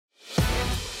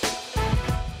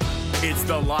It's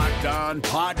the Locked On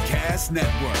Podcast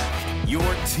Network, your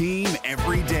team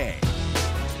every day.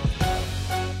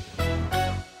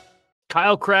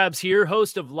 Kyle Krabs here,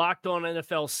 host of Locked On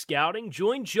NFL Scouting.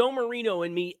 Join Joe Marino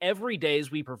and me every day as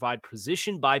we provide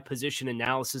position-by-position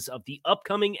analysis of the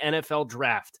upcoming NFL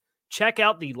Draft. Check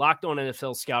out the Locked On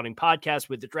NFL Scouting podcast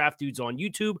with the Draft Dudes on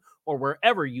YouTube or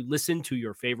wherever you listen to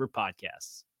your favorite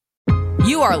podcasts.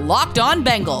 You are Locked On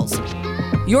Bengals,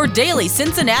 your daily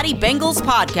Cincinnati Bengals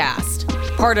podcast.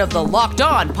 Part of the Locked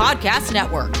On Podcast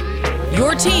Network,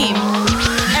 your team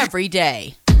every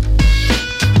day.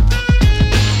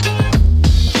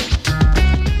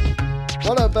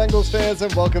 What up, Bengals fans,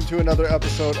 and welcome to another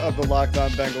episode of the Locked On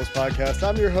Bengals podcast.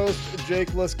 I'm your host, Jake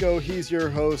Lisco. He's your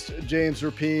host, James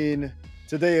Rapine.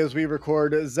 Today, as we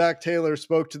record, Zach Taylor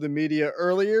spoke to the media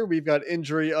earlier. We've got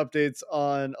injury updates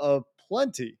on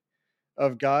plenty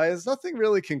of guys. Nothing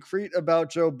really concrete about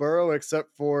Joe Burrow,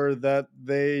 except for that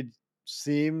they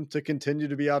seem to continue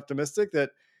to be optimistic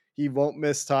that he won't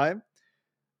miss time.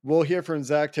 We'll hear from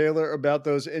Zach Taylor about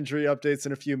those injury updates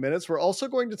in a few minutes. We're also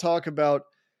going to talk about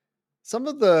some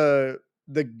of the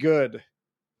positive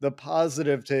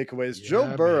takeaways.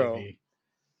 Joe Burrow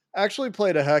actually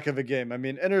played a heck of a game. I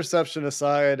mean, interception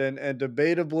aside, and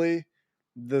debatably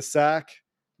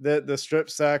the strip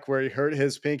sack where he hurt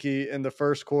his pinky in the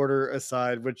first quarter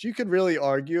aside, which you could really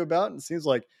argue about. And it seems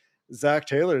like Zach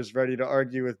Taylor is ready to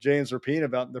argue with James Rapine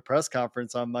about in the press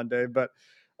conference on Monday. But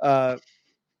I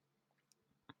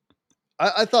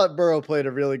thought Burrow played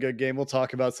a really good game. We'll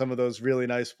talk about some of those really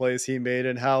nice plays he made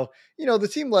and how,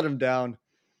 the team let him down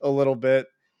a little bit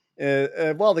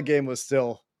while the game was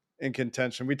still in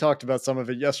contention. We talked about some of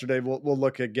it yesterday. We'll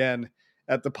look again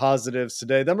at the positives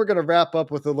today. Then we're going to wrap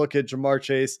up with a look at Jamar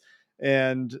Chase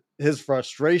and his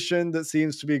frustration that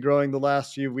seems to be growing the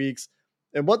last few weeks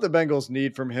and what the Bengals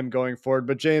need from him going forward.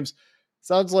 But James,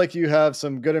 sounds like you have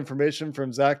some good information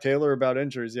from Zach Taylor about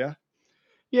injuries, yeah?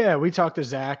 Yeah, we talked to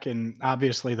Zach, and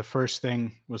obviously the first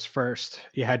thing was first.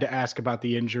 You had to ask about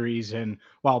the injuries, and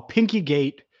while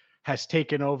Pinkygate has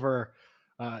taken over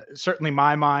certainly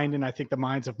my mind, and I think the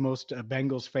minds of most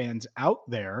Bengals fans out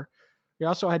there, you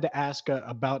also had to ask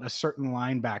about a certain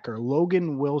linebacker.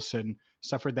 Logan Wilson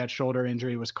suffered that shoulder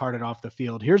injury, was carted off the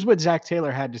field. Here's what Zach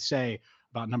Taylor had to say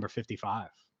about number 55.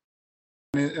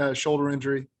 Shoulder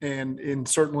injury, and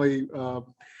certainly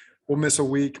we'll miss a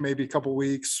week, maybe a couple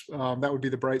weeks. That would be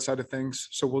the bright side of things.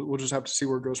 So we'll just have to see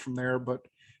where it goes from there. But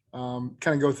kind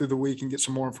of go through the week and get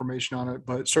some more information on it.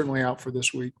 But certainly out for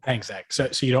this week. Thanks, Zach. So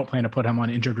you don't plan to put him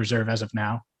on injured reserve as of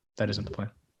now? That isn't the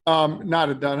plan.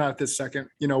 Not at this second.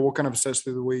 We'll kind of assess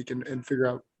through the week and figure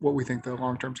out what we think the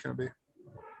long term is going to be.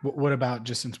 What about,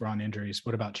 just since we're on injuries,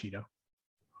 what about Cheeto?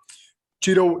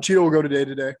 Cheeto will go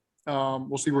today.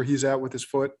 We'll see where he's at with his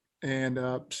foot and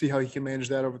see how he can manage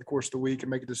that over the course of the week and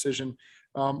make a decision.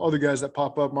 Other guys that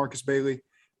pop up, Marcus Bailey,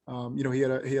 he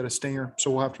had a stinger,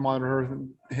 so we'll have to monitor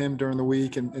him during the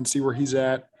week and see where he's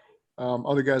at.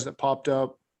 Other guys that popped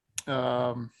up,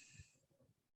 the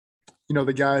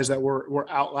guys that were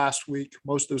out last week,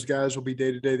 most of those guys will be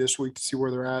day-to-day this week to see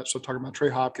where they're at. So talking about Trey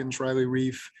Hopkins, Riley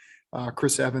Reif,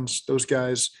 Chris Evans, those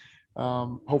guys,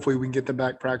 hopefully we can get them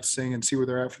back practicing and see where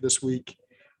they're at for this week.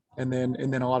 And then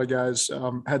a lot of guys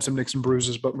had some nicks and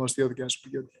bruises, but most of the other guys will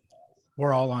be good.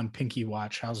 We're all on Pinky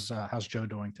watch. How's Joe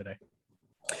doing today?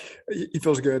 He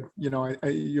feels good.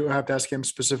 You'll have to ask him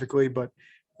specifically, but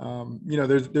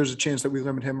there's a chance that we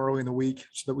limit him early in the week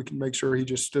so that we can make sure he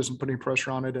just doesn't put any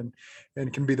pressure on it and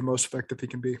can be the most effective he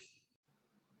can be.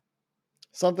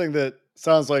 Something that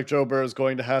sounds like Joe Burrow is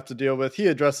going to have to deal with. He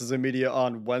addresses the media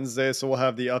on Wednesday, so we'll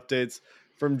have the updates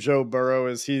from Joe Burrow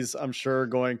as he's, I'm sure,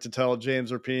 going to tell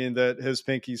James Rapine that his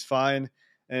pinky's fine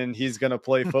and he's going to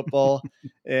play football.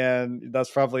 And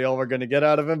that's probably all we're going to get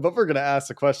out of him, but we're going to ask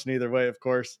the question either way, of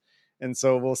course. And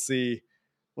so we'll see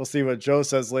what Joe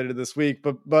says later this week,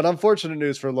 but unfortunate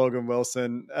news for Logan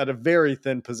Wilson at a very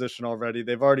thin position already.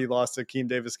 They've already lost Akeem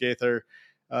Davis-Gaither.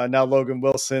 Now Logan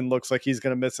Wilson looks like he's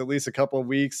going to miss at least a couple of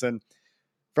weeks. And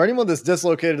for anyone that's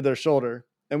dislocated their shoulder,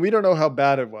 and we don't know how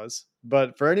bad it was,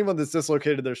 but for anyone that's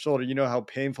dislocated their shoulder, you know how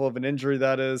painful of an injury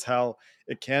that is, how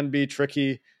it can be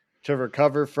tricky to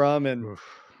recover from. And,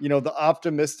 the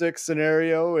optimistic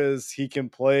scenario is he can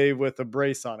play with a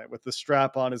brace on it, with the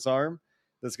strap on his arm.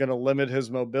 That's going to limit his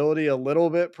mobility a little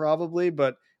bit probably,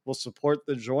 but will support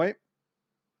the joint.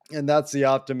 And that's the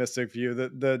optimistic view.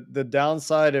 The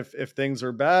downside, if things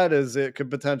are bad, is it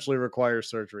could potentially require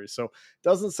surgery. So it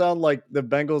doesn't sound like the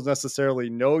Bengals necessarily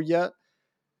know yet.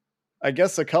 I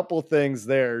guess a couple things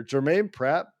there. Jermaine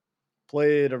Pratt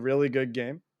played a really good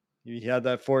game. He had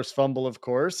that forced fumble, of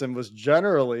course, and was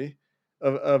generally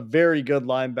a very good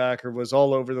linebacker, was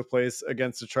all over the place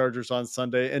against the Chargers on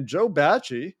Sunday. And Joe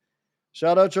Bachie,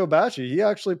 shout out Joe Bachie, he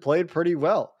actually played pretty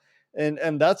well.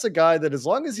 And that's a guy that, as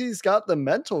long as he's got the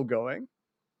mental going,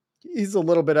 he's a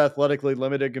little bit athletically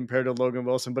limited compared to Logan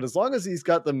Wilson, but as long as he's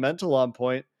got the mental on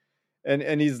point,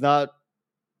 and he's not,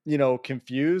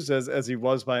 confused as he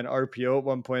was by an RPO at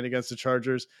one point against the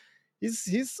Chargers,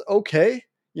 he's okay.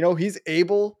 He's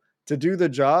able to do the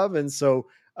job. And so,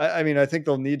 I mean, I think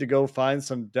they'll need to go find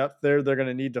some depth there. They're going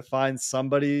to need to find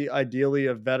somebody, ideally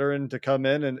a veteran, to come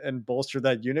in and bolster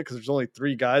that unit, because there's only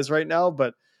 3 guys right now.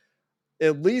 But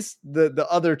at least the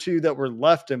other 2 that were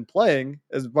left and playing,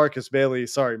 as Marcus Bailey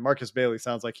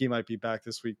sounds like he might be back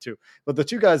this week too. But the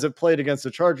 2 guys that played against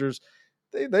the Chargers,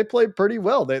 they played pretty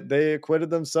well. They acquitted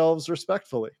themselves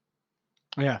respectfully.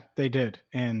 Yeah, they did.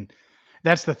 And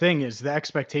that's the thing, is the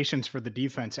expectations for the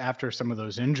defense after some of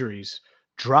those injuries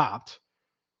dropped,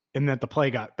 and that the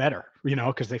play got better,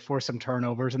 because they forced some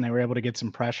turnovers and they were able to get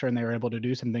some pressure and they were able to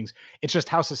do some things. It's just,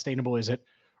 how sustainable is it,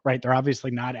 right? They're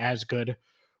obviously not as good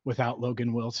without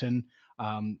Logan Wilson.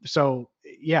 So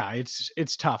yeah,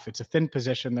 it's tough. It's a thin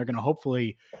position. They're going to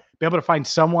hopefully be able to find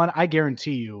someone. I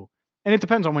guarantee you, and it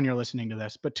depends on when you're listening to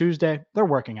this, but Tuesday they're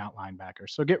working out linebackers.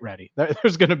 So get ready.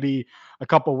 There's going to be a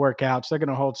couple workouts. They're going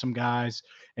to hold some guys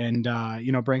and,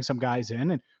 bring some guys in,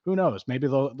 and who knows, maybe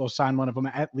they'll sign one of them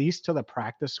at least to the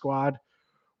practice squad,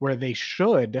 where they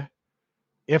should,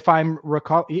 if I'm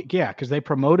recall, because they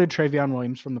promoted Travion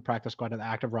Williams from the practice squad to the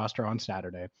active roster on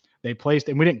Saturday. They placed,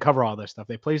 and we didn't cover all this stuff,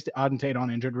 they placed Auden Tate on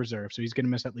injured reserve, so he's going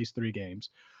to miss at least 3 games.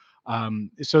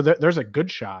 So there's a good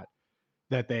shot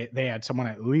that they had someone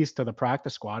at least to the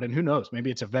practice squad, and who knows, maybe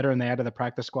it's a veteran they add to the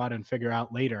practice squad and figure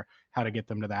out later how to get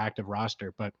them to the active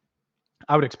roster. But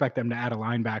I would expect them to add a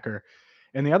linebacker.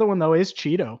 And the other one, though, is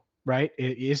Cheeto, right?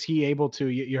 Is he able to,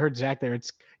 you heard Zach there,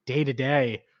 it's day to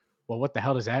day. Well, what the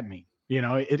hell does that mean?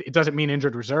 It doesn't mean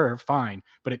injured reserve, fine,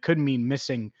 but it could mean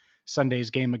missing Sunday's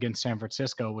game against San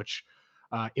Francisco, which,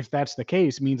 if that's the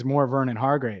case, means more Vernon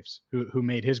Hargreaves, who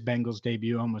made his Bengals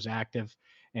debut and was active,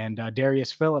 and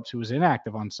Darius Phillips, who was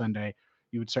inactive on Sunday.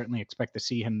 You would certainly expect to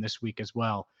see him this week as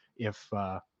well if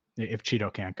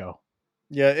Cheeto can't go.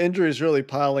 Yeah, injuries really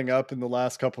piling up in the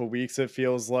last couple of weeks, it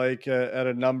feels like, at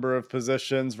a number of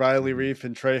positions. Riley Reif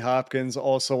and Trey Hopkins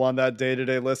also on that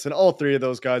day-to-day list, and all 3 of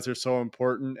those guys are so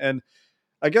important. And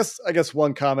I guess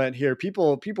one comment here,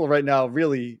 people right now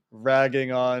really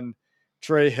ragging on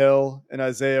Trey Hill and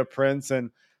Isaiah Prince, and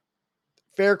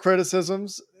fair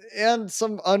criticisms and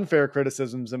some unfair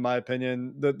criticisms, in my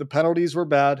opinion. The penalties were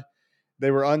bad.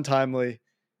 They were untimely.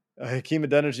 Hakeem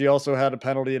Adeniji also had a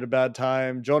penalty at a bad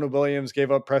time. Jonah Williams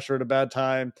gave up pressure at a bad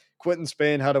time. Quentin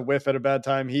Spain had a whiff at a bad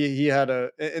time. He had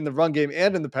in the run game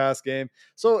and in the pass game.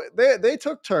 So they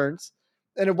took turns,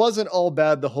 and it wasn't all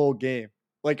bad the whole game.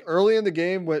 Like early in the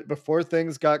game, before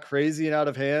things got crazy and out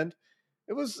of hand,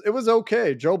 it was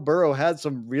okay. Joe Burrow had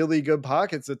some really good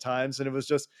pockets at times, and it was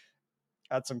just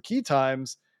at some key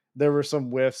times there were some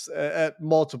whiffs at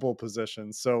multiple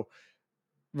positions. So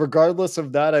regardless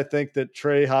of that, I think that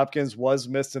Trey Hopkins was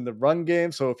missed in the run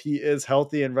game. So if he is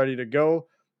healthy and ready to go,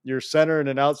 your center in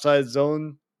an outside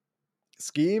zone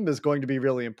scheme is going to be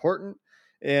really important.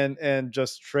 And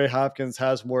just Trey Hopkins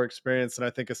has more experience, and I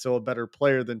think is still a better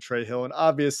player than Trey Hill. And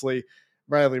obviously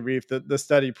Riley Reif, the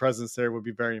steady presence there would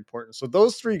be very important. So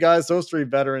those 3 guys, those 3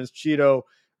 veterans, Cheeto,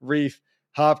 Reif,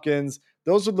 Hopkins,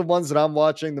 those are the ones that I'm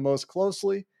watching the most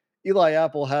closely. Eli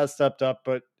Apple has stepped up,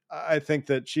 but I think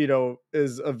that Cheeto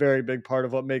is a very big part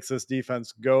of what makes this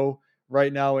defense go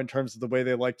right now in terms of the way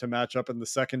they like to match up in the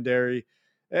secondary.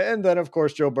 And then, of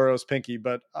course, Joe Burrow's pinky,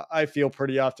 but I feel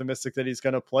pretty optimistic that he's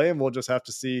going to play, and we'll just have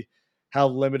to see how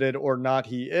limited or not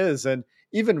he is. And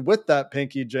even with that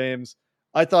pinky, James,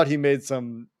 I thought he made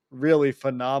some really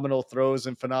phenomenal throws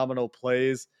and phenomenal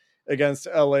plays against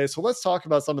LA. So let's talk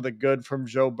about some of the good from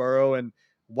Joe Burrow and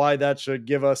why that should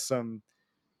give us some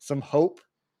hope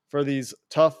for these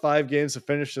tough 5 games to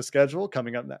finish the schedule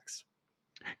coming up next.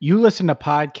 You listen to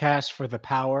podcasts for the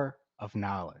power of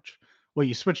knowledge. Well,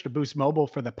 you switch to Boost Mobile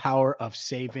for the power of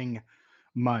saving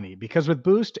money, because with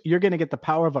Boost, you're going to get the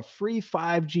power of a free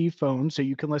 5G phone so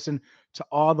you can listen to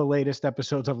all the latest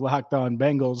episodes of Locked On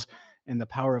Bengals, and the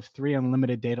power of 3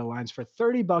 unlimited data lines for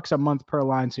 $30 a month per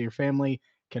line, so your family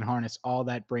can harness all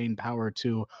that brain power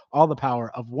to all the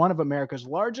power of one of America's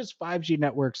largest 5G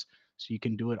networks, so you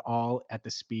can do it all at the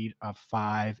speed of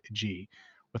 5G.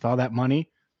 With all that money,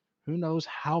 who knows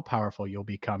how powerful you'll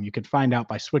become. You can find out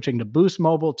by switching to Boost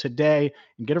Mobile today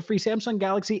and get a free Samsung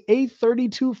Galaxy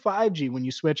A32 5G when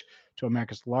you switch to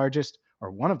America's largest,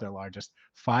 or one of their largest,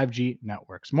 5G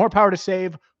networks. More power to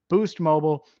save, Boost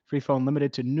Mobile, free phone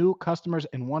limited to new customers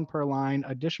and one per line.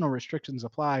 Additional restrictions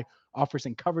apply. Offers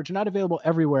and coverage not available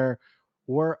everywhere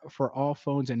or for all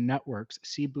phones and networks.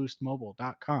 See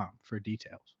boostmobile.com for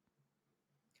details.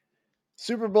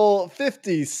 Super Bowl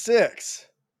 56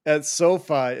 at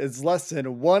SoFi is less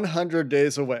than 100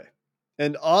 days away.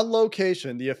 And On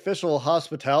Location, the official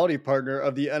hospitality partner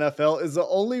of the NFL, is the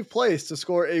only place to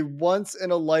score a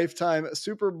once-in-a-lifetime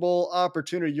Super Bowl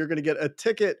opportunity. You're going to get a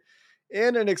ticket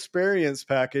and an experience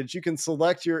package. You can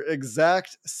select your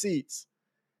exact seats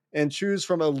and choose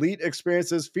from elite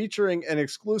experiences featuring an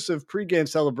exclusive pregame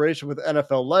celebration with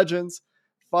NFL legends,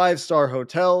 5-star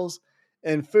hotels,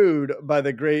 and food by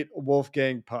the great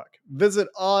Wolfgang Puck. Visit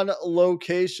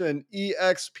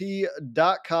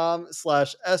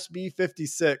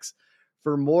onlocation.com/SB56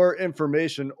 for more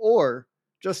information, or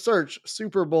just search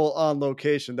Super Bowl On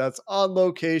Location. That's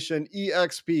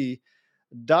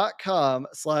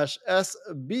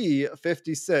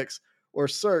onlocation.com/SB56 or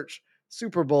search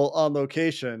Super Bowl On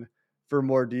Location for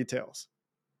more details.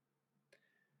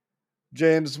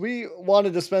 James, we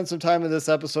wanted to spend some time in this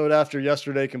episode after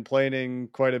yesterday complaining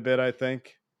quite a bit, I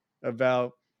think,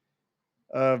 about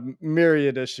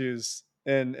myriad issues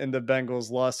in the Bengals'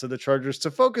 loss to the Chargers,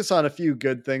 to focus on a few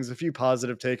good things, a few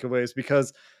positive takeaways,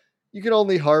 because you can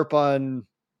only harp on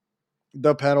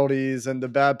the penalties and the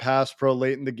bad pass pro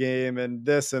late in the game and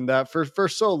this and that for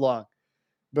so long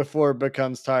before it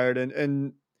becomes tired.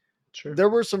 And Sure. there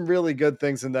were some really good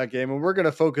things in that game, and we're going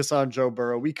to focus on Joe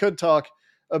Burrow. We could talk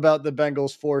about the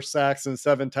Bengals' 4 sacks and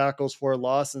 7 tackles for a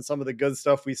loss and some of the good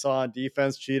stuff we saw on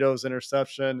defense, Cheeto's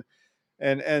interception,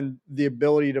 and the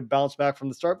ability to bounce back from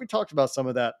the start. We talked about some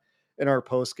of that in our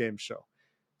post-game show.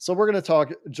 So we're going to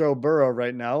talk Joe Burrow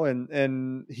right now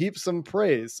and heap some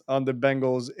praise on the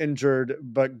Bengals' injured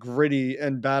but gritty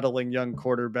and battling young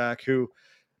quarterback who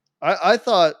I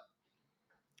thought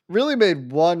really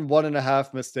made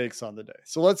 1.5 mistakes on the day.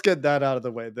 So let's get that out of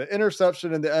the way. The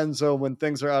interception in the end zone when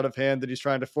things are out of hand that he's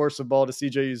trying to force the ball to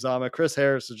CJ Uzomah. Chris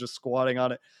Harris is just squatting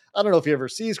on it. I don't know if he ever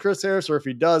sees Chris Harris, or if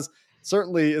he does,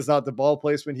 certainly is not the ball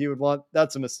placement he would want.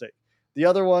 That's a mistake. The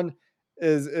other one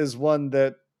is one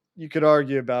that you could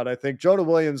argue about. I think Jonah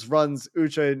Williams runs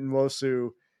Uche Nwosu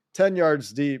 10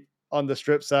 yards deep on the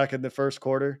strip sack in the first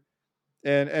quarter.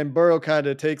 And Burrow kind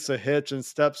of takes a hitch and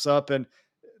steps up, and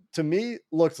to me,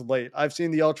 looked late. I've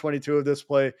seen the L22 of this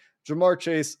play. Jamar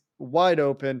Chase wide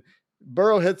open.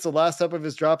 Burrow hits the last step of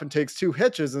his drop and takes 2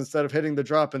 hitches instead of hitting the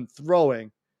drop and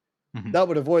throwing. Mhm. That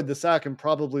would avoid the sack and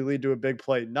probably lead to a big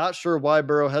play. Not sure why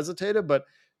Burrow hesitated, but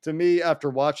to me, after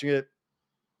watching it,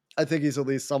 I think he's at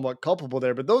least somewhat culpable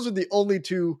there. But those are the only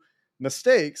 2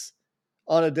 mistakes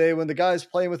on a day when the guy's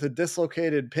playing with a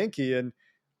dislocated pinky, and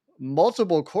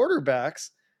multiple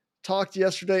quarterbacks talked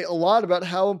yesterday a lot about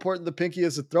how important the pinky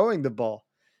is at throwing the ball.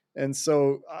 And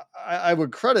so I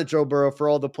would credit Joe Burrow for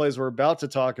all the plays we're about to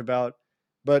talk about,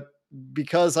 but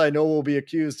because I know we'll be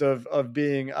accused of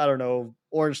being, I don't know,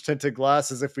 orange tinted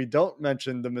glasses if we don't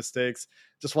mention the mistakes,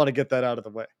 just want to get that out of the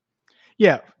way.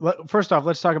 Yeah. First off,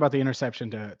 let's talk about the interception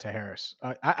to Harris.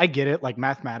 I get it. Like,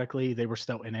 mathematically, they were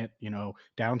still in it,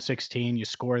 down 16, you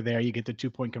score there, you get the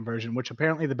 2-point conversion, which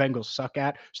apparently the Bengals suck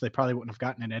at. So they probably wouldn't have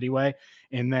gotten it anyway.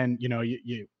 And then,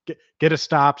 you get a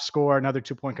stop, score another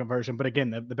 2-point conversion. But again,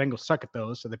 the Bengals suck at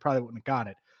those. So they probably wouldn't have got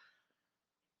it.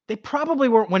 They probably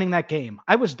weren't winning that game.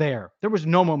 I was there. There was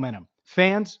no momentum.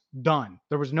 Fans, done.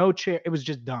 There was no cheer. It was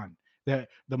just done. The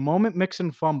moment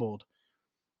Mixon fumbled,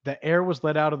 the air was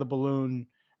let out of the balloon,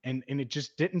 and it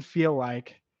just didn't feel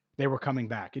like they were coming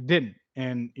back. It didn't.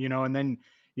 And, and then,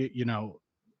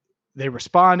 they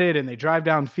responded and they drive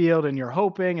downfield, and you're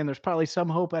hoping, and there's probably some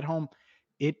hope at home.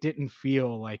 It didn't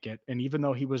feel like it. And even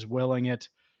though he was willing it,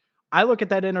 I look at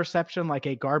that interception like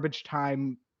a garbage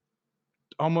time,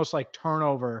 almost like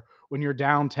turnover when you're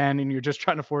down 10 and you're just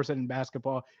trying to force it in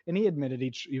basketball. And he admitted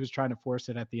he was trying to force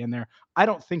it at the end there. I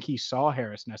don't think he saw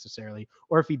Harris necessarily,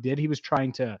 or if he did, he was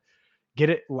trying to get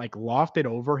it like lofted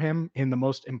over him in the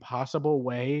most impossible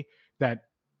way that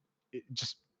it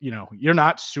just, you're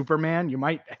not Superman. You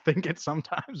might think it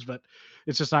sometimes, but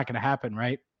it's just not going to happen.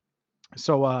 Right.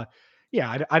 So,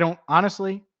 yeah, I don't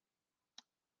honestly,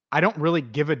 I don't really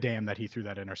give a damn that he threw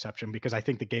that interception, because I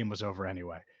think the game was over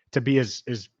anyway, to be as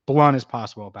blunt as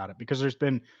possible about it, because there's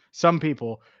been some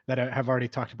people that have already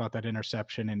talked about that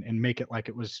interception and make it like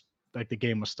it was like the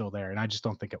game was still there. And I just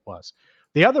don't think it was.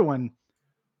 The other one,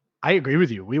 I agree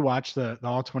with you. We watched the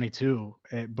all 22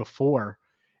 before,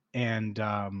 and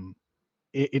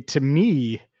it to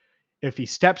me, if he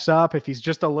steps up, if he's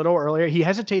just a little earlier, he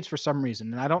hesitates for some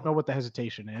reason. And I don't know what the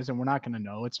hesitation is, and we're not going to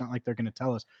know. It's not like they're going to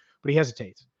tell us, but he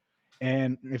hesitates.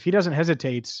 And if he doesn't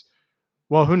hesitate,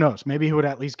 Well, who knows? Maybe he would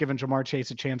at least given Jamar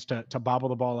Chase a chance to bobble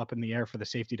the ball up in the air for the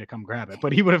safety to come grab it,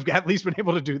 but he would have at least been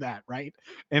able to do that, right?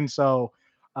 And so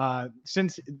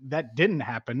since that didn't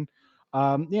happen,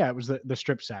 it was the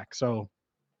strip sack. So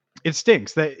it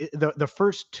stinks that the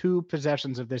first two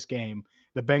possessions of this game,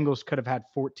 the Bengals could have had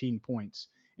 14 points,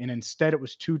 and instead it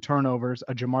was 2 turnovers,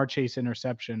 a Jamar Chase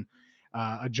interception,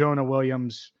 a Jonah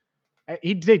Williams.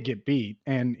 He did get beat,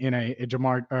 and in a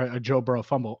Joe Burrow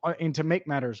fumble. And to make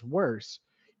matters worse,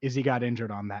 is he got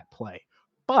injured on that play.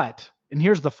 But and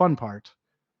here's the fun part.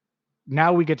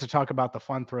 Now we get to talk about the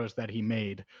fun throws that he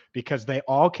made, because they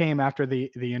all came after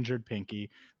the injured pinky.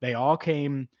 They all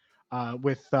came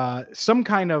with some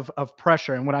kind of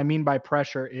pressure. And what I mean by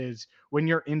pressure is when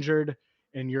you're injured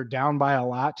and you're down by a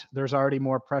lot, there's already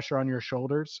more pressure on your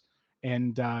shoulders.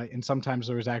 And sometimes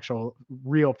there was actual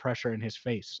real pressure in his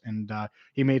face. And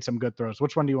he made some good throws.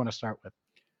 Which one do you want to start with?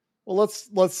 Well,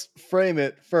 let's frame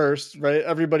it first, right?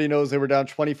 Everybody knows they were down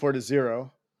 24-0,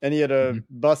 and he had a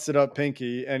busted up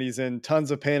pinky, and he's in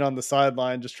tons of pain on the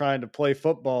sideline just trying to play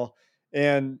football.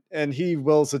 And he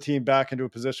wills the team back into a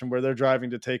position where they're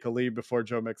driving to take a lead before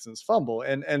Joe Mixon's fumble.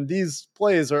 And these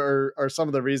plays are some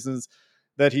of the reasons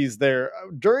that he's there.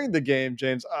 During the game,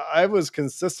 James, I was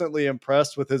consistently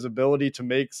impressed with his ability to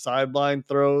make sideline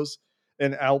throws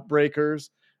and outbreakers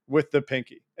with the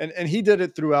pinky. And he did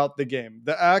it throughout the game.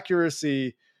 The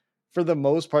accuracy, for the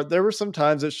most part, there were some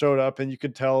times it showed up and you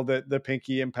could tell that the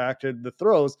pinky impacted the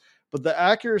throws, but the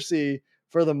accuracy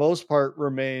for the most part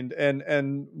remained.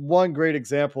 And one great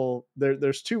example,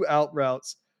 there's 2 out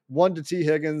routes, one to T.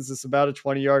 Higgins that's about a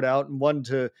 20-yard out, and one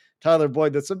to Tyler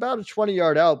Boyd that's about a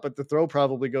 20-yard out, but the throw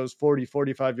probably goes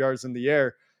 45 yards in the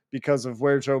air because of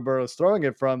where Joe Burrow is throwing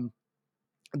it from,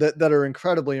 that are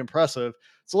incredibly impressive.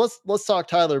 So let's talk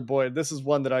Tyler Boyd. This is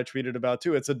one that I tweeted about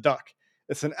too. It's a duck.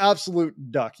 It's an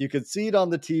absolute duck. You could see it on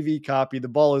the TV copy. The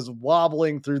ball is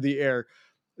wobbling through the air.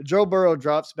 Joe Burrow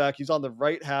drops back. He's on the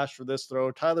right hash for this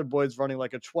throw. Tyler Boyd's running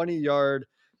like a 20-yard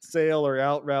sail or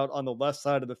out route on the left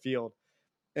side of the field.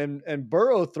 And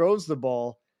Burrow throws the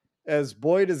ball as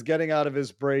Boyd is getting out of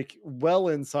his break well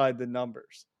inside the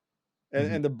numbers.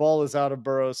 And the ball is out of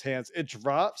Burrow's hands. It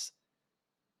drops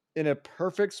in a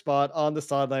perfect spot on the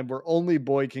sideline where only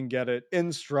Boyd can get it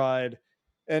in stride.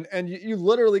 And you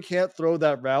literally can't throw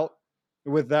that route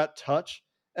with that touch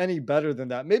any better than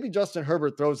that. Maybe Justin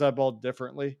Herbert throws that ball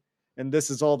differently, and this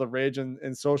is all the rage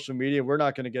in social media. We're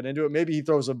not going to get into it. Maybe he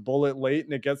throws a bullet late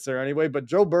and it gets there anyway. But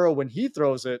Joe Burrow, when he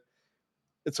throws it,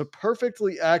 it's a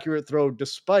perfectly accurate throw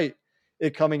despite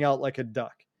it coming out like a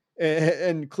duck.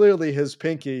 And clearly his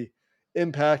pinky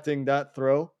impacting that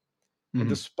throw. And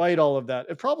despite all of that,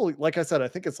 it probably, like I said, I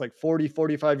think it's like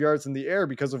 45 yards in the air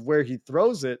because of where he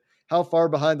throws it, how far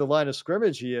behind the line of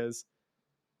scrimmage he is.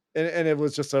 And it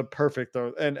was just a perfect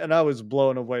throw. And I was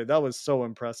blown away. That was so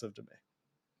impressive to me.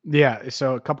 Yeah.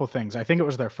 So a couple things. I think it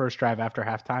was their first drive after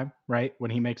halftime, right? When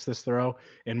he makes this throw,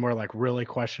 and we're like really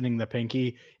questioning the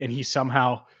pinky, and he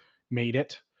somehow made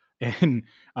it and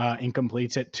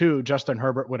completes it. 2, Justin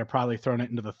Herbert would have probably thrown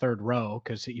it into the third row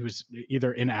because he was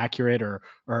either inaccurate or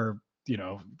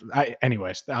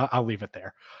anyways, I'll leave it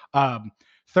there.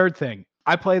 Third thing,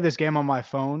 I play this game on my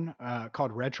phone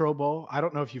called Retro Bowl. I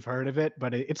don't know if you've heard of it,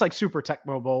 but it's like Super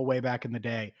Tecmo Bowl way back in the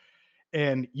day.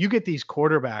 And you get these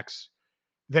quarterbacks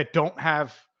that don't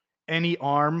have any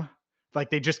arm, like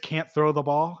they just can't throw the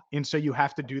ball. And so you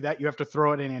have to do that. You have to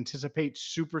throw it and anticipate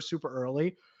super, super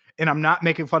early. And I'm not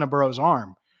making fun of Burrow's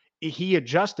arm. He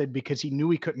adjusted because he knew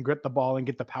he couldn't grip the ball and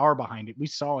get the power behind it. We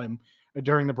saw him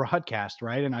during the broadcast,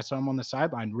 right? And I saw him on the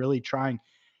sideline really trying.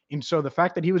 And so the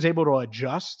fact that he was able to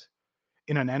adjust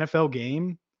in an NFL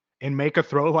game and make a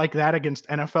throw like that against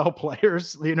NFL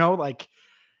players, like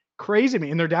crazy to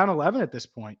me. And they're down 11 at this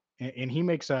point. And he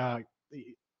makes a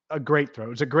great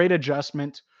throw. It's a great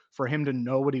adjustment for him to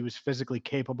know what he was physically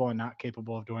capable and not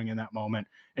capable of doing in that moment.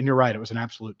 And you're right. It was an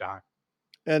absolute dime.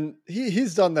 And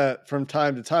he's done that from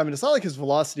time to time. And it's not like his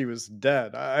velocity was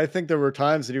dead. I think there were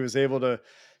times that he was able to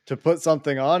put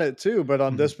something on it too. But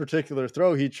on this particular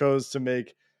throw, he chose to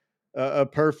make a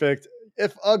perfect,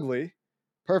 if ugly,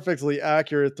 perfectly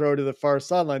accurate throw to the far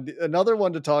sideline. Another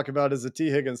one to talk about is the T.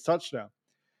 Higgins touchdown.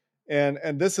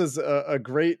 And this is a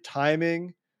great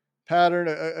timing pattern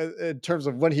in terms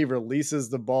of when he releases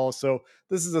the ball. So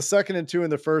this is a 2nd and 2 in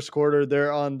the first quarter.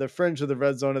 They're on the fringe of the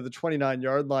red zone at the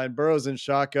 29-yard line. Burrow's in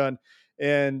shotgun,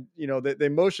 and they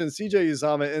motion CJ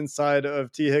Uzama inside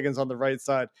of T. Higgins on the right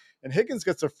side, and Higgins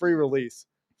gets a free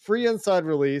inside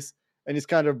release, and he's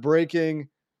kind of breaking.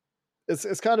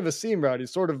 It's kind of a seam route.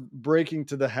 He's sort of breaking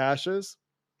to the hashes,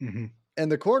 and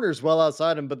the corner's well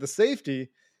outside him, but the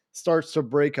safety starts to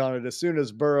break on it as soon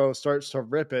as Burrow starts to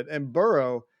rip it. And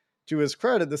Burrow, to his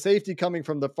credit, the safety coming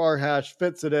from the far hash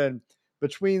fits it in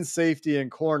between safety and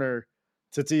corner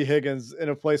to T. Higgins in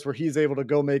a place where he's able to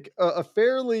go make a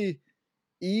fairly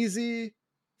easy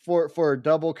for a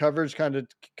double coverage kind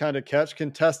of catch,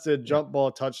 contested jump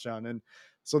ball touchdown. And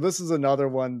so this is another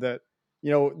one that,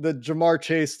 the Jamar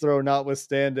Chase throw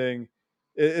notwithstanding,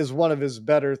 is one of his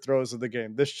better throws of the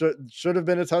game. This should have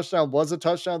been a touchdown, was a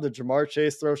touchdown. The Jamar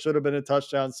Chase throw should have been a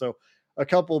touchdown. So a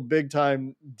couple big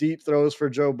time deep throws for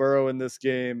Joe Burrow in this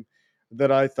game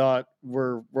that I thought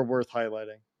were worth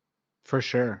highlighting. For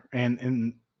sure.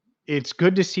 And it's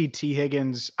good to see T.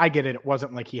 Higgins. I get it. It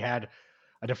wasn't like he had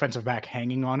a defensive back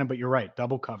hanging on him, but you're right.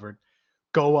 Double covered.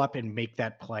 Go up and make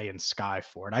that play and sky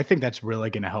for it. I think that's really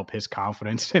going to help his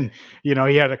confidence. And, he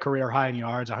had a career high in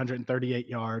yards, 138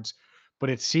 yards, but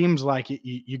it seems like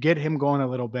you get him going a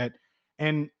little bit.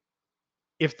 And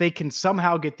if they can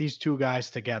somehow get these two guys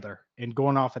together and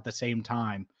going off at the same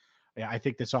time, yeah, I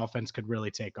think this offense could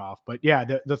really take off. But yeah,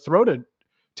 the throw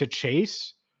to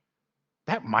Chase,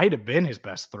 that might have been his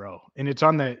best throw. And it's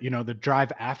on the, the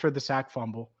drive after the sack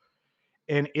fumble.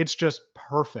 And it's just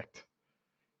perfect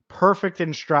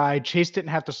in stride. Chase didn't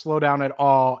have to slow down at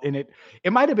all. And it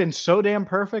might have been so damn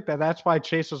perfect that's why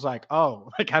Chase was like, oh,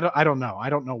 like, I don't know. I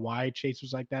don't know why Chase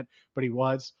was like that, but he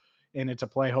was. And it's a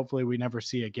play hopefully we never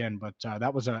see again. But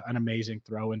that was an amazing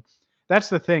throw. And that's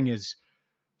the thing is,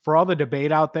 for all the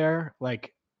debate out there,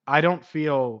 like, I don't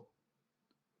feel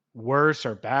worse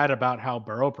or bad about how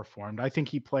Burrow performed. I think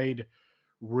he played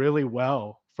really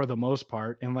well for the most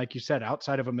part. And like you said,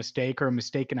 outside of a mistake or a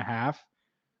mistake and a half,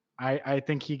 I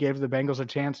think he gave the Bengals a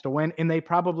chance to win, and they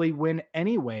probably win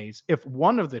anyways if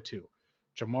one of the two,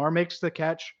 Jamar makes the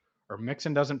catch or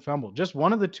Mixon doesn't fumble. Just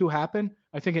one of the two happen,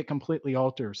 I think it completely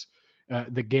alters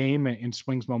the game and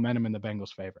swings momentum in the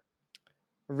Bengals' favor.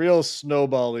 A real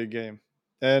snowball-y game.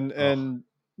 And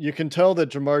you can tell that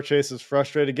Jamar Chase is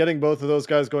frustrated. Getting both of those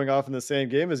guys going off in the same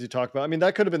game, as you talked about, I mean,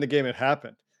 that could have been the game it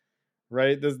happened,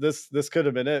 right? This could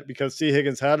have been it because T.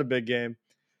 Higgins had a big game.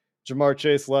 Jamar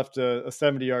Chase left a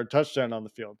 70-yard touchdown on the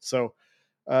field. So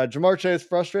Jamar Chase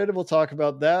frustrated. We'll talk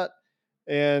about that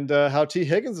and how T.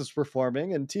 Higgins is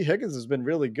performing. And T. Higgins has been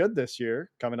really good this year,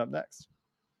 coming up next.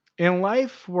 In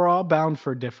life, we're all bound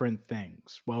for different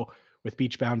things. Well, with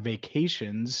beach-bound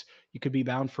vacations, you could be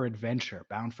bound for adventure,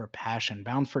 bound for passion,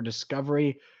 bound for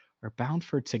discovery, or bound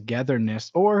for togetherness.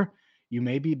 Or you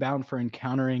may be bound for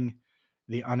encountering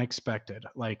the unexpected,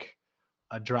 like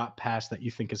a drop pass that you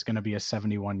think is going to be a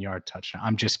 71-yard touchdown.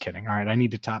 I'm just kidding. All right, I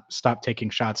need to stop taking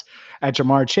shots at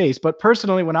Jamar Chase. But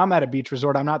personally, when I'm at a beach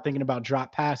resort, I'm not thinking about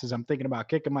drop passes. I'm thinking about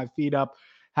kicking my feet up,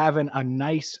 having a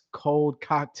nice cold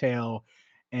cocktail.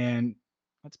 And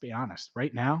let's be honest,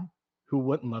 right now, who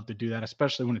wouldn't love to do that,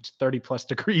 especially when it's 30-plus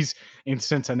degrees in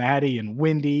Cincinnati and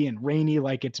windy and rainy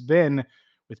like it's been.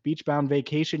 With Beachbound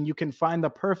Vacation, you can find the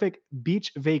perfect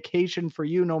beach vacation for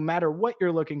you no matter what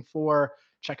you're looking for.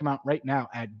 Check them out right now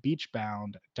at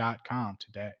beachbound.com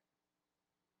today.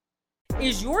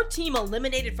 Is your team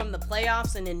eliminated from the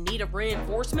playoffs and in need of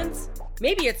reinforcements?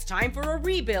 Maybe it's time for a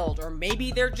rebuild, or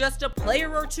maybe they're just a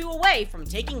player or two away from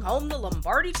taking home the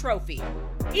Lombardi Trophy.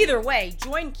 Either way,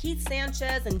 join Keith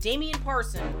Sanchez and Damian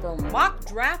Parson for Mock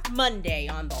Draft Monday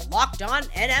on the Locked On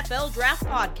NFL Draft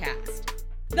Podcast.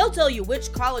 They'll tell you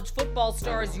which college football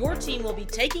stars your team will be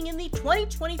taking in the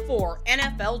 2024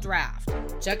 NFL Draft.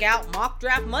 Check out Mock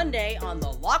Draft Monday on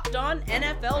the Locked On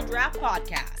NFL Draft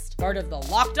Podcast, part of the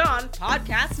Locked On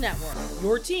Podcast Network,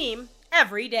 your team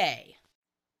every day.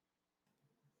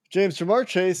 James, Jamar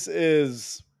Chase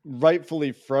is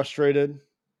rightfully frustrated,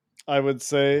 I would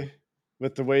say,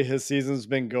 with the way his season's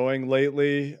been going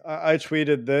lately. I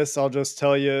tweeted this. I'll just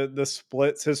tell you the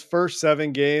splits. His first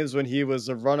 7 games when he was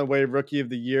a runaway rookie of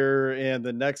the year and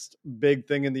the next big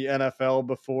thing in the NFL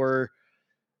before,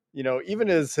 even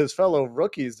his fellow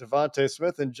rookies, Devontae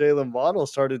Smith and Jalen Waddle,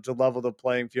 started to level the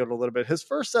playing field a little bit. His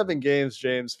first 7 games,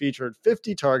 James, featured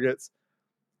 50 targets.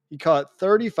 He caught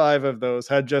 35 of those,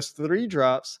 had just 3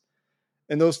 drops.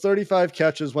 And those 35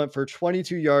 catches went for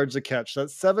 22 yards a catch.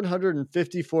 That's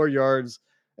 754 yards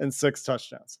and 6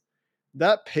 touchdowns.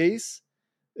 That pace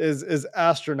is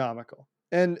astronomical.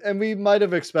 And we might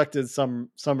have expected some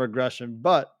regression,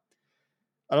 but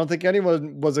I don't think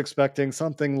anyone was expecting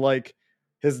something like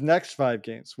his next 5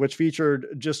 games, which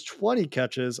featured just 20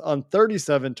 catches on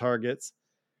 37 targets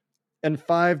and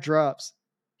 5 drops.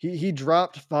 He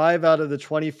dropped 5 out of the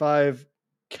 25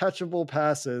 catchable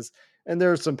passes. And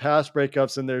there are some pass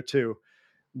breakups in there too,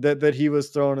 that he was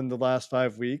thrown in the last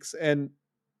 5 weeks and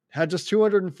had just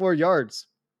 204 yards.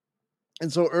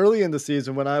 And so early in the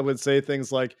season, when I would say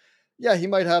things like, yeah, he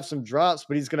might have some drops,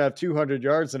 but he's going to have 200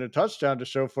 yards and a touchdown to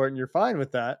show for it, and you're fine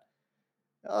with that.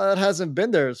 That hasn't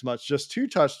been there as much, just 2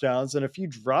 touchdowns and a few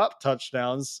drop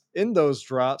touchdowns in those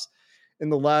drops in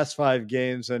the last 5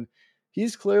 games. And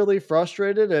he's clearly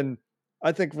frustrated, and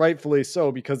I think rightfully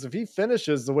so, because if he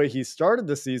finishes the way he started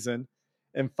the season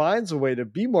and finds a way to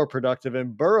be more productive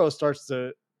and Burrow starts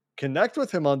to connect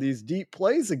with him on these deep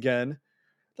plays again,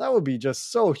 that would be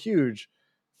just so huge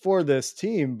for this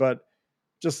team. But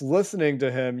just listening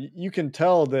to him, you can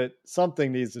tell that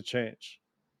something needs to change.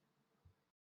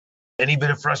 Any bit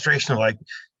of frustration, like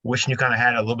wishing you kind of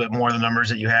had a little bit more of the numbers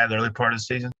that you had the early part of the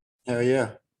season? Hell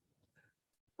yeah.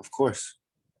 Of course.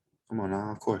 Come on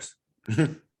now, of course. How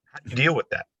do you deal with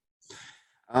that?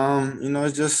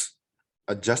 It's just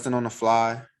adjusting on the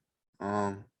fly,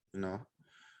 not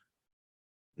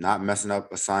messing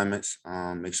up assignments,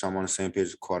 make sure I'm on the same page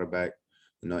with the quarterback,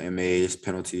 MAs,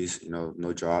 penalties,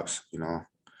 no drops,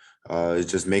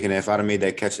 it's just making it. If I'd have made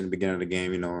that catch in the beginning of the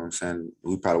game, you know what I'm saying,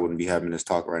 we probably wouldn't be having this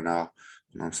talk right now,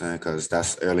 you know what I'm saying, because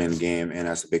that's early in the game and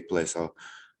that's a big play. So,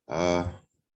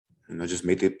 just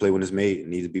make the play when it's made. It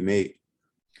needs to be made.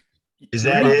 Is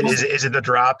that it? Is it the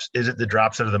drops? Is it the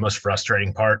drops that are the most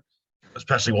frustrating part,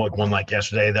 especially one like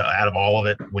yesterday? Out of all of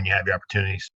it, when you have your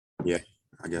opportunities. Yeah,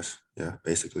 I guess. Yeah,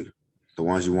 basically, the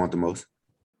ones you want the most.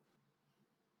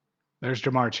 There's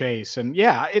Jamar Chase, and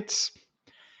yeah, it's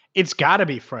got to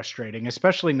be frustrating,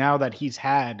 especially now that he's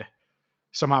had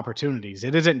some opportunities.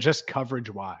 It isn't just coverage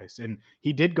wise, and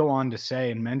he did go on to say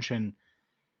and mention,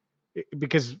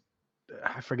 because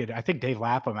I forget, I think Dave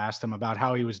Lapham asked him about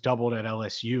how he was doubled at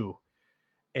LSU.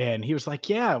 And he was like,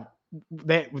 yeah,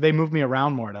 they moved me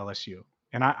around more at LSU.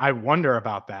 And I wonder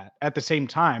about that. At the same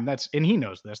time, and he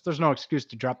knows this, there's no excuse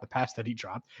to drop the pass that he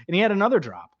dropped. And he had another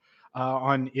drop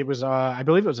I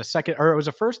believe it was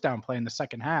a first down play in the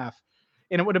second half.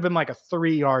 And it would have been like a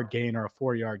 3-yard gain or a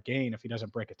 4-yard gain if he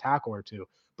doesn't break a tackle or two.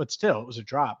 But still, it was a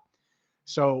drop.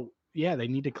 So, yeah, they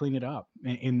need to clean it up.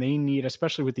 And they need,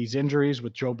 especially with these injuries,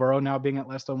 with Joe Burrow now being at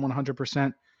less than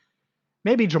 100%,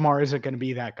 maybe Jamar isn't going to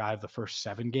be that guy of the first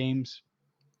 7 games,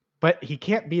 but he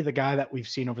can't be the guy that we've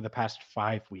seen over the past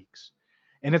 5 weeks.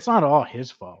 And it's not all his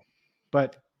fault,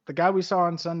 but the guy we saw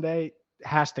on Sunday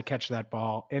has to catch that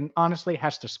ball and honestly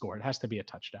has to score. It has to be a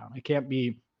touchdown. It can't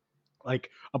be like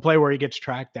a play where he gets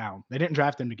tracked down. They didn't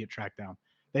draft him to get tracked down.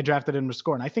 They drafted him to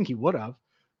score. And I think he would have,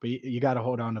 but you got to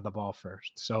hold on to the ball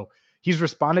first. So he's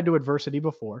responded to adversity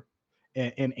before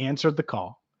and answered the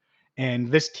call.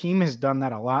 And this team has done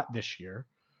that a lot this year.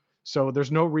 So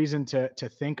there's no reason to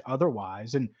think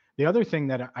otherwise. And the other thing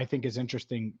that I think is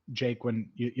interesting, Jake, when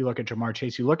you look at Jamar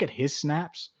Chase, you look at his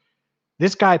snaps,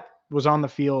 this guy was on the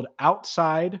field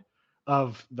outside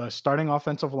of the starting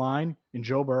offensive line in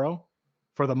Joe Burrow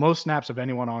for the most snaps of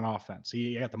anyone on offense.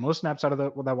 He got the most snaps out of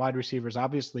the wide receivers,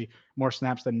 obviously more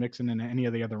snaps than Mixon and any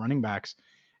of the other running backs.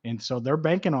 And so they're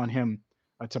banking on him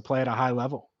to play at a high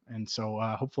level. And so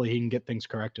hopefully he can get things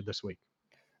corrected this week.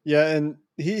 Yeah, and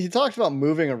he talked about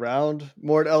moving around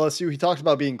more at LSU. He talked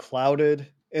about being clouded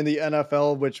in the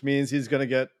NFL, which means he's going to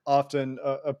get often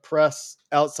a press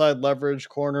outside leverage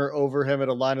corner over him at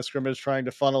a line of scrimmage, trying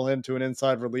to funnel him to an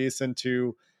inside release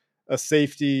into a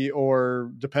safety,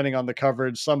 or depending on the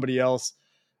coverage, somebody else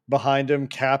behind him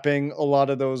capping a lot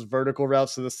of those vertical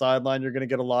routes to the sideline. You're going to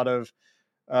get a lot of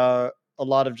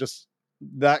just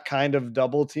that kind of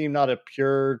double team, not a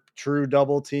pure true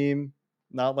double team,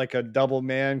 not like a double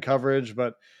man coverage,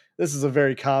 but this is a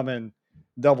very common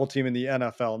double team in the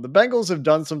NFL. And the Bengals have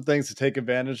done some things to take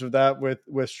advantage of that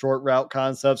with short route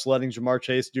concepts, letting Jamar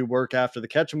Chase do work after the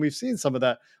catch. And we've seen some of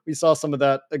that. We saw some of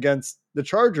that against the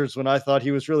Chargers when I thought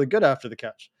he was really good after the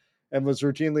catch and was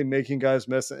routinely making guys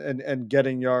miss and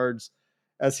getting yards,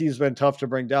 as he's been tough to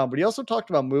bring down. But he also talked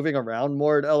about moving around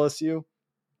more at LSU.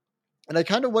 And I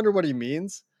kind of wonder what he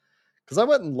means, because I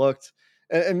went and looked,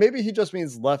 and maybe he just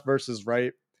means left versus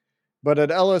right. But at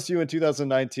LSU in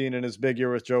 2019, in his big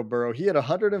year with Joe Burrow, he had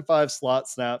 105 slot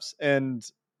snaps and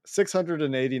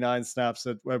 689 snaps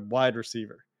at wide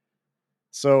receiver.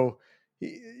 So,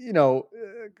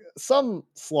 some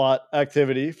slot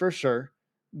activity for sure,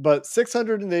 but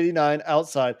 689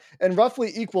 outside and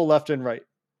roughly equal left and right.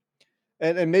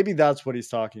 And maybe that's what he's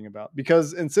talking about,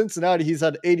 because in Cincinnati, he's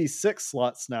had 86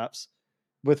 slot snaps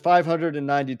with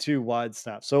 592 wide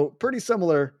snaps. So pretty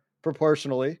similar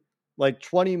proportionally, like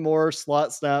 20 more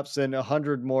slot snaps and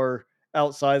 100 more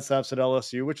outside snaps at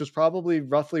LSU, which is probably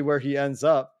roughly where he ends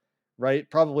up, right?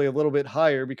 Probably a little bit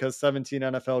higher because 17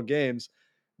 NFL games.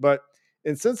 But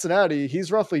in Cincinnati,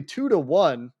 he's roughly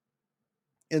 2-1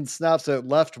 in snaps at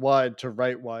left wide to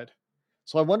right wide.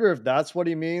 So I wonder if that's what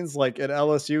he means. Like at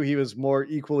LSU, he was more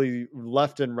equally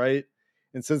left and right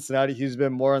In Cincinnati, he's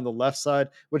been more on the left side,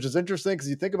 which is interesting because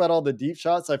you think about all the deep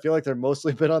shots. I feel like they're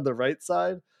mostly been on the right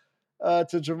side to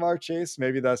Jamar Chase.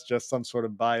 Maybe that's just some sort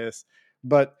of bias.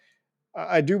 But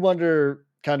I do wonder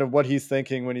kind of what he's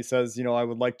thinking when he says, I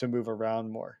would like to move around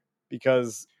more,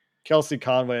 because Kelsey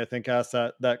Conway, I think, asked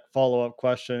that follow-up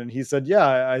question. And he said,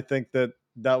 yeah, I think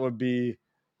that would be,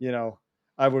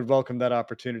 I would welcome that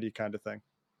opportunity kind of thing.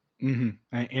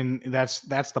 And that's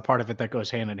the part of it that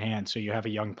goes hand in hand. So you have a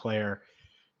young player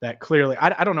that clearly,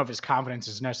 I don't know if his confidence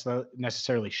is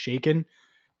necessarily shaken,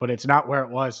 but it's not where it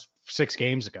was 6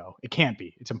 games ago. It can't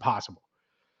be. It's impossible.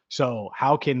 So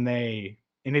how can they,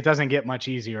 and it doesn't get much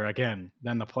easier again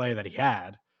than the play that he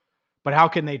had, but how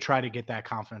can they try to get that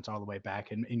confidence all the way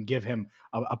back and give him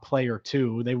a play or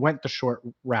two? They went the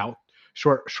shorter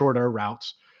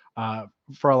routes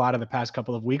for a lot of the past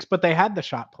couple of weeks, but they had the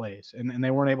shot plays and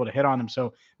they weren't able to hit on him.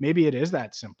 So maybe it is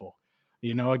that simple.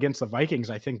 Against the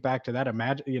Vikings, I think back to that.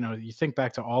 Imagine, you think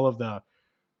back to all of the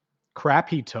crap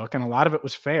he took, and a lot of it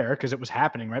was fair because it was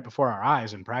happening right before our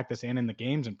eyes in practice and in the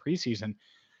games in preseason.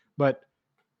 But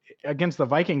against the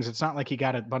Vikings, it's not like he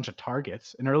got a bunch of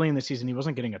targets. And early in the season, he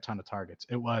wasn't getting a ton of targets.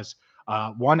 It was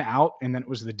one out, and then it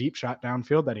was the deep shot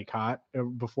downfield that he caught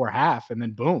before half, and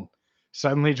then boom,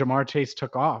 suddenly Jamar Chase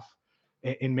took off.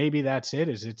 And maybe that's it.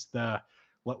 It's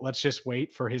let's just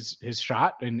wait for his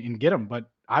shot and get him. But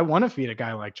I want to feed a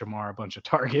guy like Jamar a bunch of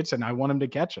targets, and I want him to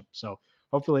catch them. So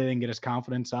hopefully they can get his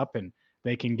confidence up and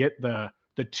they can get the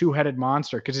two-headed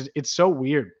monster, because it's so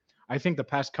weird. I think the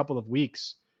past couple of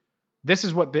weeks, this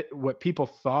is what people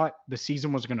thought the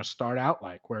season was going to start out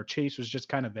like, where Chase was just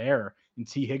kind of there and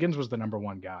T. Higgins was the number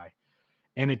one guy.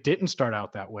 And it didn't start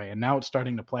out that way. And now it's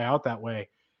starting to play out that way.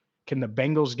 Can the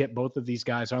Bengals get both of these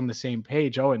guys on the same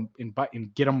page? And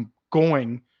get them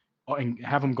going and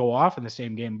have them go off in the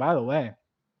same game. By the way,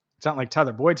 it's not like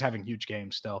Tyler Boyd's having huge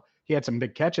games still. He had some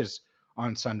big catches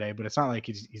on Sunday, but it's not like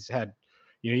he's had,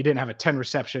 he didn't have a 10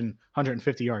 reception,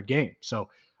 150-yard game. So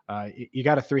you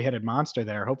got a 3-headed monster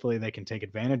there. Hopefully they can take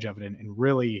advantage of it and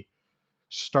really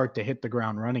start to hit the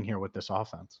ground running here with this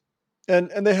offense. And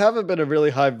they haven't been a really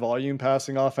high volume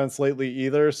passing offense lately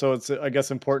either. So it's, I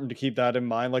guess, important to keep that in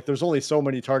mind. Like, there's only so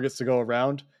many targets to go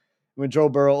around. When Joe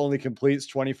Burrow only completes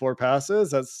 24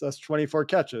 passes, that's 24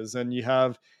 catches. And you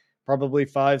have probably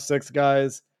 5-6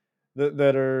 guys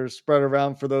that are spread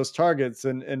around for those targets,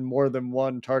 and more than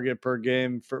one target per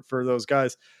game for those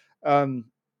guys.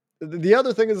 The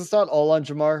other thing is, it's not all on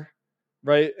Jamar,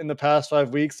 right? In the past 5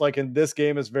 weeks, like in this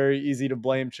game, it's very easy to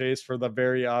blame Chase for the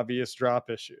very obvious drop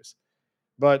issues.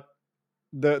 But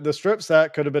the strip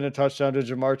sack could have been a touchdown to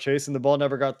Jamar Chase, and the ball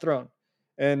never got thrown.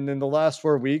 And in the last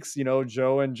 4 weeks,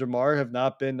 Joe and Jamar have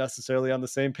not been necessarily on the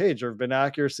same page. There have been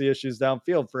accuracy issues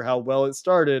downfield. For how well it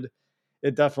started,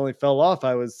 it definitely fell off,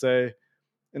 I would say,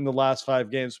 in the last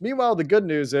 5 games. Meanwhile, the good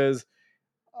news is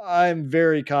I'm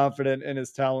very confident in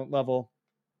his talent level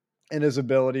and his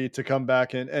ability to come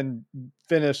back and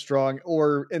finish strong,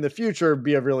 or in the future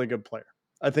be a really good player.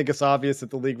 I think it's obvious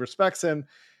that the league respects him.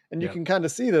 And you can kind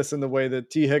of see this in the way that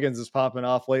T. Higgins is popping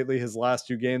off lately, his last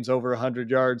 2 games over 100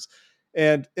 yards.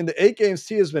 And in the 8 games,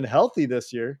 T has been healthy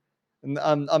this year. And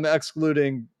I'm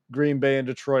excluding Green Bay and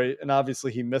Detroit. And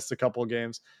obviously he missed a couple of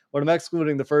games. But I'm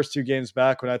excluding the first 2 games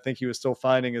back when I think he was still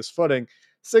finding his footing.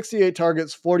 68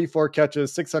 targets, 44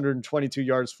 catches, 622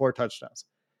 yards, 4 touchdowns.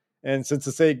 And since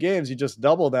it's 8 games, you just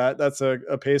double that. That's a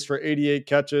pace for 88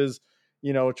 catches,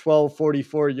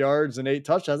 1,244 yards and 8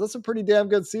 touchdowns. That's a pretty damn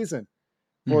good season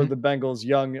for the Bengals,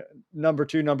 young number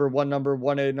 2, number 1, number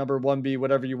 1A, number 1B,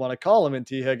 whatever you want to call him, in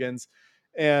T. Higgins.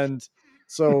 And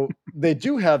so they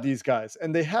do have these guys,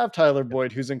 and they have Tyler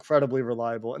Boyd, who's incredibly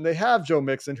reliable, and they have Joe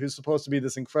Mixon, who's supposed to be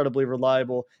this incredibly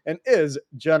reliable and is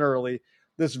generally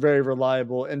this very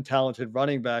reliable and talented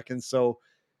running back. And so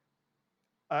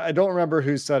I don't remember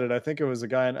who said it. I think it was a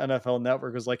guy on NFL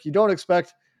Network, was like, you don't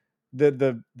expect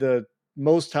the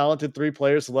most talented 3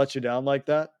 players to let you down like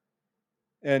that.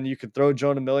 And you could throw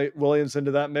Jonah Williams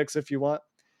into that mix if you want.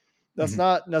 That's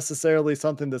not necessarily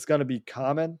something that's going to be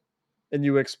common, and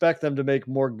you expect them to make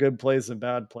more good plays than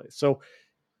bad plays. So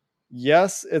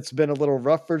yes, it's been a little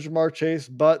rough for Jamar Chase,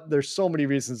 but there's so many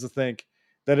reasons to think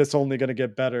that it's only going to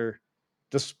get better,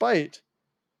 despite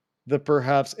the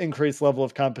perhaps increased level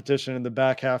of competition in the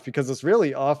back half, because it's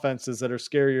really offenses that are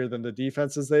scarier than the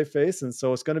defenses they face. And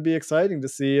so it's going to be exciting to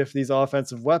see if these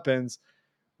offensive weapons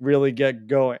really get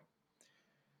going.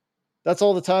 That's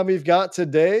all the time we've got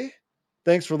today.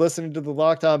 Thanks for listening to the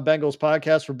Locked On Bengals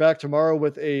podcast. We're back tomorrow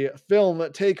with a film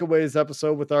takeaways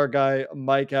episode with our guy,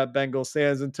 Mike at Bengals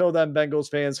Stands. Until then,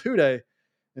 Bengals fans, hoo day,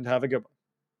 and have a good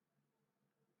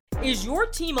one. Is your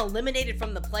team eliminated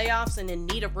from the playoffs and in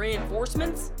need of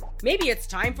reinforcements? Maybe it's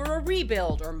time for a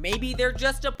rebuild, or maybe they're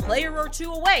just a player or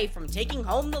two away from taking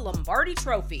home the Lombardi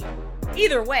Trophy.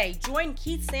 Either way, join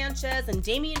Keith Sanchez and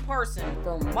Damian Parson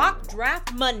for Mock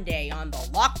Draft Monday on the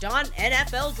Locked On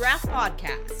NFL Draft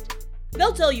Podcast.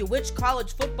 They'll tell you which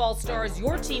college football stars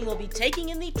your team will be taking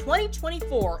in the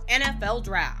 2024 NFL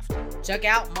Draft. Check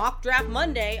out Mock Draft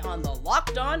Monday on the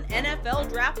Locked On NFL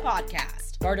Draft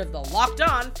Podcast, part of the Locked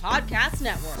On Podcast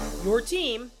Network, your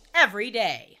team every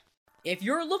day. If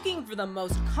you're looking for the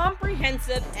most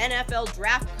comprehensive NFL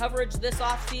draft coverage this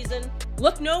offseason,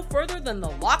 look no further than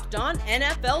the Locked On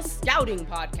NFL Scouting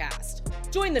Podcast.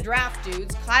 Join the draft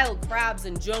dudes, Kyle Krabs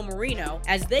and Joe Marino,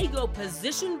 as they go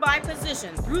position by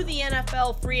position through the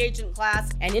NFL free agent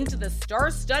class and into the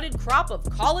star-studded crop of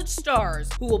college stars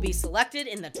who will be selected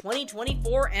in the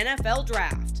 2024 NFL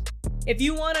Draft. If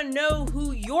you want to know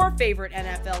who your favorite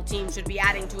NFL team should be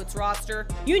adding to its roster,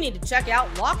 you need to check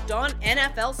out Locked On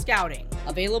NFL Scouting,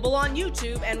 available on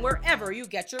YouTube and wherever you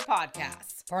get your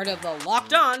podcasts. Part of the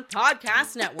Locked On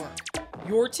Podcast Network,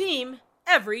 your team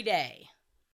every day.